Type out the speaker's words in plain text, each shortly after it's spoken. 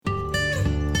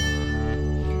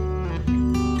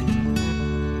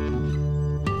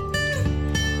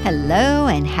Hello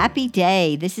and happy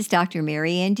day. This is Dr.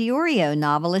 Mary Ann Diorio,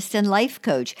 novelist and life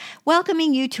coach,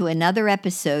 welcoming you to another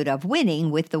episode of Winning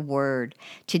with the Word.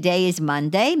 Today is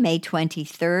Monday, May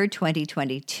 23rd,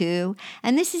 2022,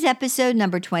 and this is episode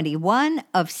number 21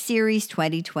 of Series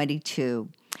 2022.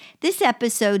 This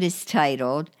episode is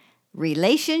titled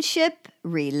Relationship,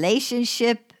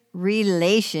 Relationship,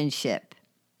 Relationship.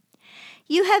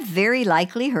 You have very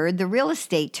likely heard the real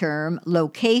estate term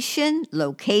location,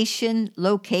 location,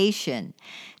 location.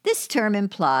 This term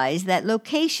implies that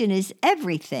location is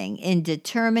everything in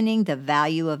determining the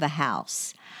value of a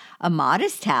house. A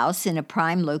modest house in a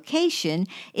prime location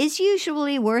is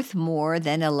usually worth more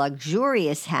than a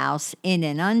luxurious house in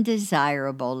an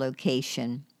undesirable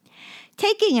location.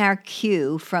 Taking our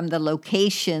cue from the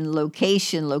location,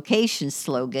 location, location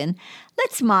slogan,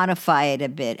 let's modify it a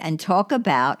bit and talk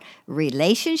about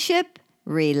relationship,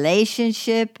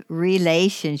 relationship,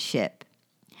 relationship.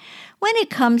 When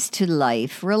it comes to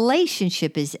life,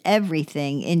 relationship is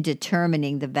everything in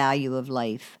determining the value of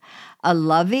life. A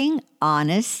loving,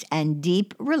 honest, and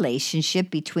deep relationship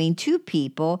between two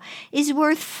people is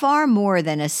worth far more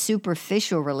than a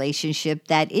superficial relationship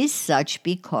that is such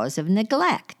because of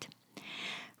neglect.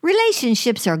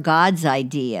 Relationships are God's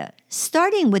idea,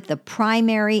 starting with the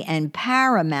primary and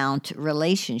paramount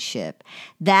relationship,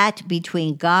 that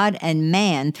between God and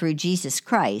man through Jesus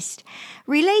Christ.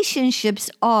 Relationships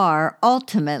are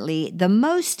ultimately the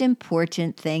most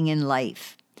important thing in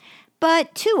life.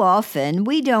 But too often,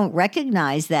 we don't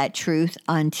recognize that truth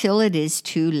until it is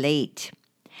too late.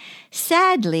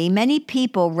 Sadly, many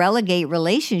people relegate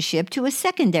relationship to a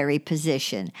secondary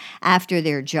position after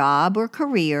their job or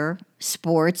career,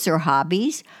 sports or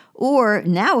hobbies, or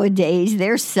nowadays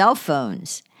their cell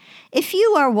phones. If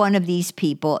you are one of these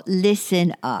people,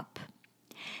 listen up.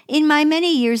 In my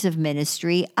many years of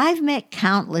ministry, I've met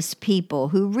countless people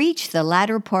who reach the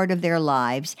latter part of their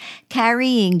lives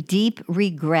carrying deep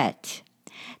regret.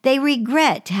 They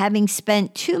regret having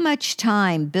spent too much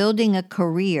time building a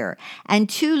career and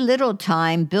too little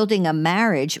time building a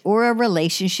marriage or a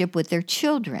relationship with their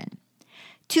children.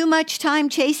 Too much time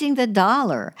chasing the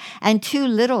dollar and too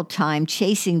little time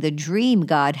chasing the dream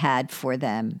God had for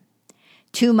them.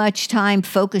 Too much time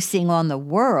focusing on the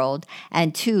world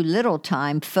and too little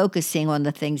time focusing on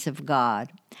the things of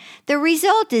God. The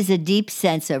result is a deep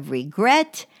sense of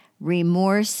regret,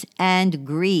 remorse, and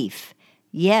grief.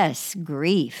 Yes,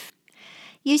 grief.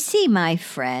 You see, my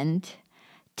friend,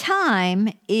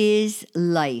 time is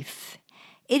life.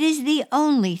 It is the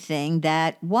only thing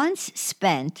that, once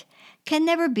spent, can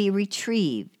never be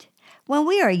retrieved. When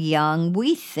we are young,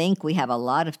 we think we have a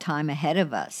lot of time ahead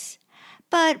of us.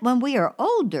 But when we are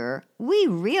older, we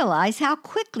realize how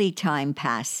quickly time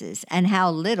passes and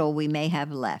how little we may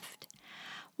have left.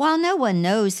 While no one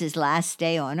knows his last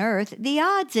day on earth, the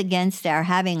odds against our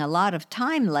having a lot of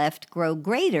time left grow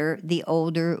greater the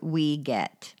older we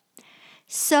get.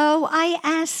 So I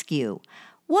ask you,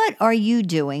 what are you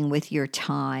doing with your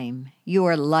time,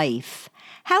 your life?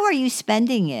 How are you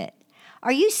spending it?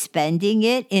 Are you spending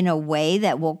it in a way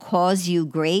that will cause you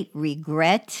great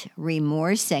regret,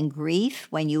 remorse, and grief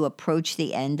when you approach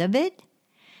the end of it?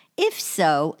 If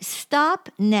so, stop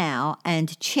now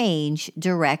and change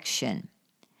direction.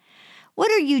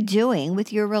 What are you doing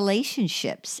with your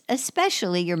relationships,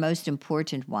 especially your most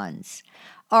important ones?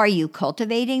 Are you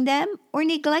cultivating them or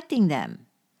neglecting them?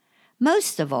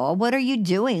 Most of all, what are you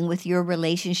doing with your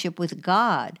relationship with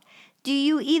God? Do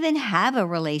you even have a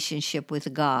relationship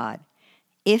with God?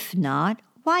 If not,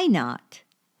 why not?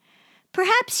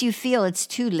 Perhaps you feel it's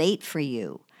too late for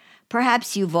you.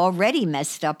 Perhaps you've already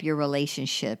messed up your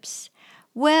relationships.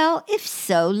 Well, if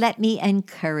so, let me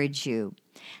encourage you.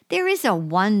 There is a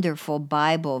wonderful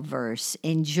Bible verse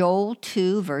in Joel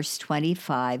 2, verse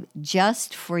 25,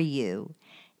 just for you.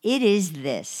 It is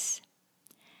this.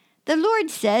 The Lord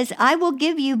says, I will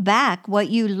give you back what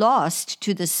you lost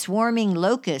to the swarming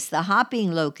locust, the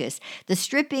hopping locust, the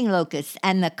stripping locust,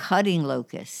 and the cutting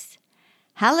locust.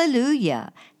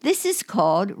 Hallelujah. This is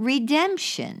called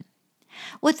redemption.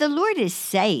 What the Lord is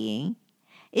saying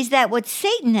is that what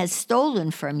Satan has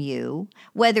stolen from you,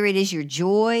 whether it is your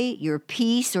joy, your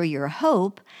peace, or your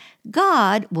hope,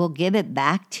 God will give it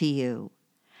back to you.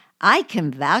 I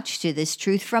can vouch to this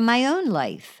truth from my own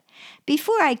life.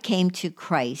 Before I came to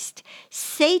Christ,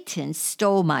 Satan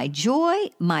stole my joy,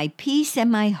 my peace,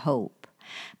 and my hope.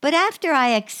 But after I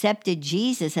accepted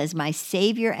Jesus as my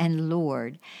Savior and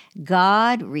Lord,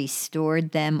 God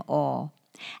restored them all.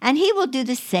 And He will do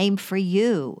the same for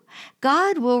you.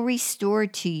 God will restore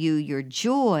to you your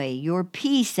joy, your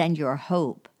peace, and your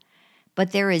hope.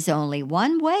 But there is only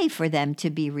one way for them to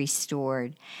be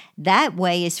restored. That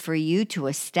way is for you to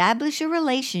establish a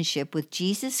relationship with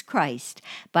Jesus Christ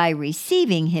by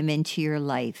receiving Him into your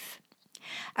life.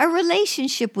 A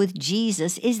relationship with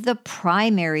Jesus is the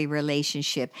primary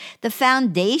relationship, the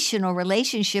foundational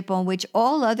relationship on which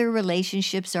all other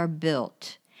relationships are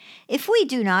built. If we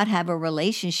do not have a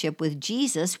relationship with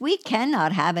Jesus, we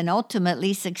cannot have an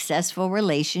ultimately successful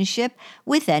relationship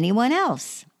with anyone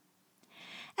else.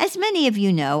 As many of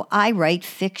you know, I write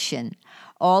fiction.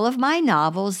 All of my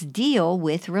novels deal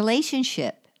with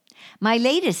relationship. My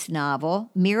latest novel,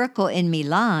 Miracle in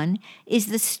Milan, is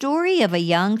the story of a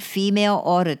young female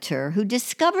auditor who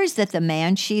discovers that the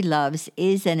man she loves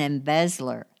is an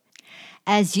embezzler.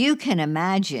 As you can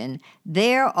imagine,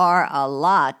 there are a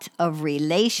lot of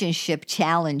relationship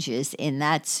challenges in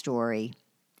that story.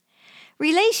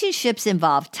 Relationships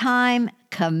involve time,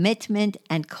 commitment,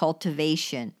 and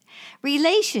cultivation.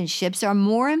 Relationships are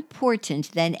more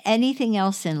important than anything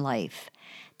else in life.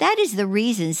 That is the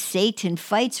reason Satan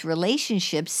fights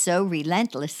relationships so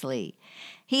relentlessly.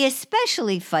 He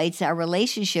especially fights our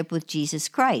relationship with Jesus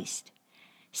Christ.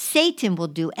 Satan will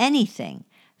do anything,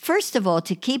 first of all,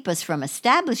 to keep us from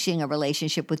establishing a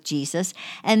relationship with Jesus,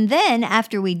 and then,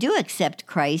 after we do accept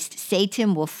Christ,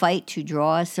 Satan will fight to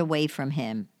draw us away from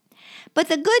Him. But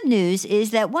the good news is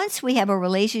that once we have a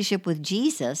relationship with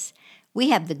Jesus,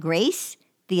 we have the grace,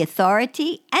 the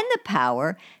authority, and the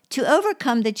power to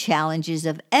overcome the challenges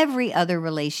of every other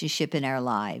relationship in our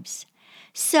lives.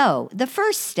 So, the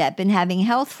first step in having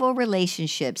healthful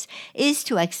relationships is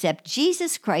to accept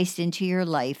Jesus Christ into your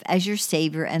life as your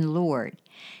Savior and Lord.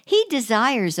 He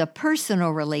desires a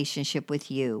personal relationship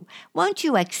with you. Won't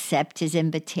you accept His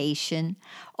invitation?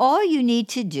 All you need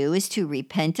to do is to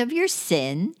repent of your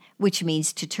sin, which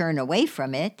means to turn away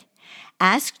from it,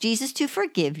 ask Jesus to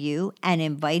forgive you, and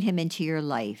invite Him into your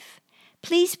life.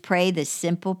 Please pray this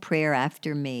simple prayer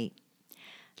after me.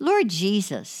 Lord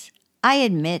Jesus, I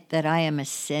admit that I am a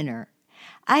sinner.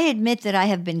 I admit that I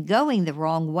have been going the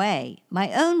wrong way,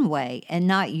 my own way, and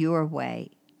not your way.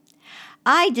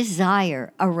 I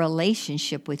desire a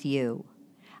relationship with you.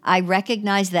 I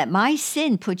recognize that my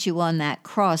sin put you on that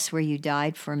cross where you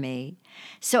died for me.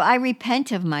 So I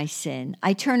repent of my sin,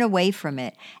 I turn away from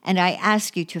it, and I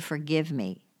ask you to forgive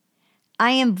me.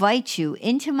 I invite you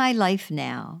into my life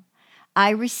now. I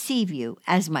receive you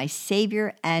as my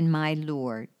Savior and my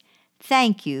Lord.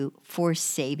 Thank you for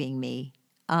saving me.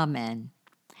 Amen.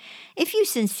 If you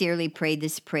sincerely prayed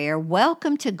this prayer,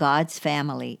 welcome to God's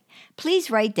family.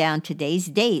 Please write down today's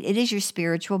date. It is your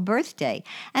spiritual birthday.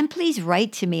 And please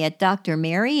write to me at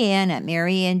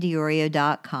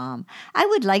drmaryann@mariannediorio.com. I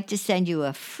would like to send you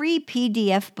a free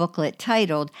PDF booklet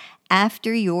titled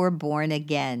After You're Born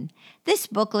Again. This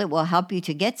booklet will help you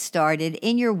to get started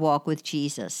in your walk with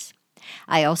Jesus.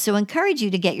 I also encourage you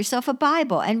to get yourself a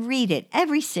Bible and read it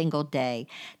every single day.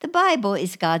 The Bible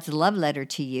is God's love letter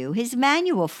to you, His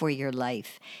manual for your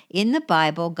life. In the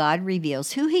Bible, God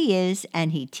reveals who He is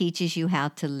and He teaches you how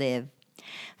to live.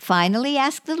 Finally,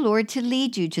 ask the Lord to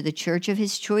lead you to the church of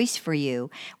His choice for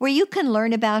you, where you can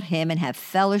learn about Him and have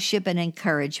fellowship and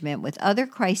encouragement with other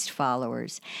Christ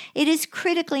followers. It is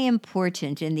critically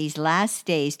important in these last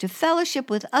days to fellowship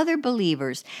with other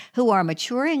believers who are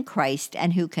mature in Christ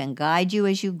and who can guide you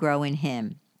as you grow in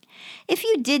Him. If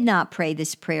you did not pray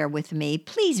this prayer with me,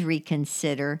 please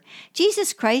reconsider.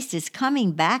 Jesus Christ is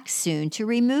coming back soon to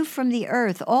remove from the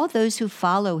earth all those who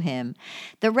follow Him.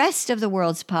 The rest of the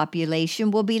world's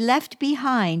population will be left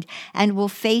behind and will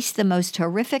face the most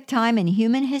horrific time in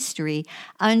human history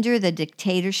under the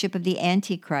dictatorship of the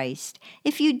Antichrist.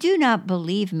 If you do not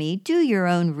believe me, do your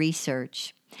own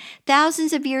research.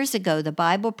 Thousands of years ago, the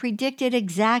Bible predicted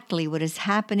exactly what is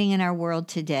happening in our world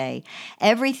today.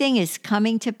 Everything is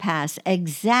coming to pass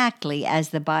exactly as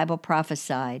the Bible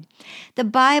prophesied. The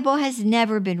Bible has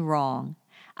never been wrong.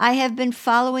 I have been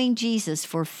following Jesus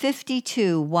for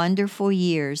 52 wonderful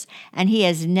years, and He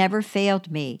has never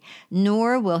failed me,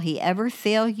 nor will He ever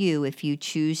fail you if you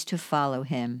choose to follow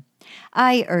Him.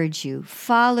 I urge you,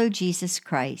 follow Jesus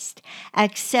Christ.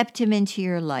 Accept Him into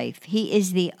your life. He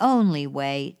is the only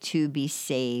way to be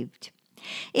saved.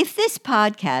 If this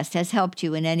podcast has helped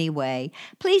you in any way,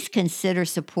 please consider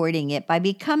supporting it by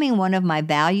becoming one of my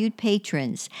valued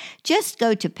patrons. Just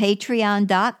go to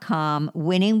patreon.com,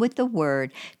 Winning with the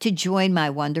Word, to join my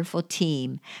wonderful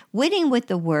team. Winning with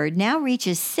the Word now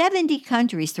reaches 70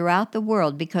 countries throughout the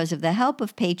world because of the help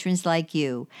of patrons like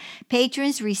you.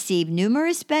 Patrons receive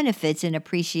numerous benefits in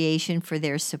appreciation for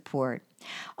their support.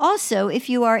 Also, if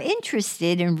you are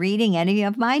interested in reading any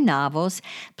of my novels,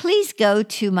 please go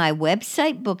to my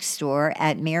website bookstore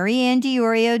at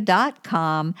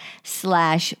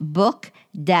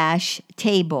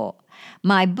mariannediorio.com/book-table.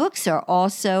 My books are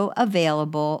also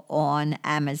available on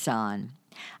Amazon.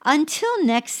 Until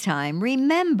next time,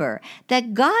 remember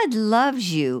that God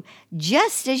loves you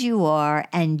just as you are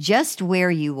and just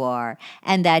where you are,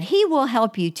 and that He will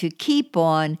help you to keep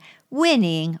on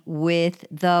winning with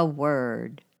the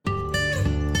Word.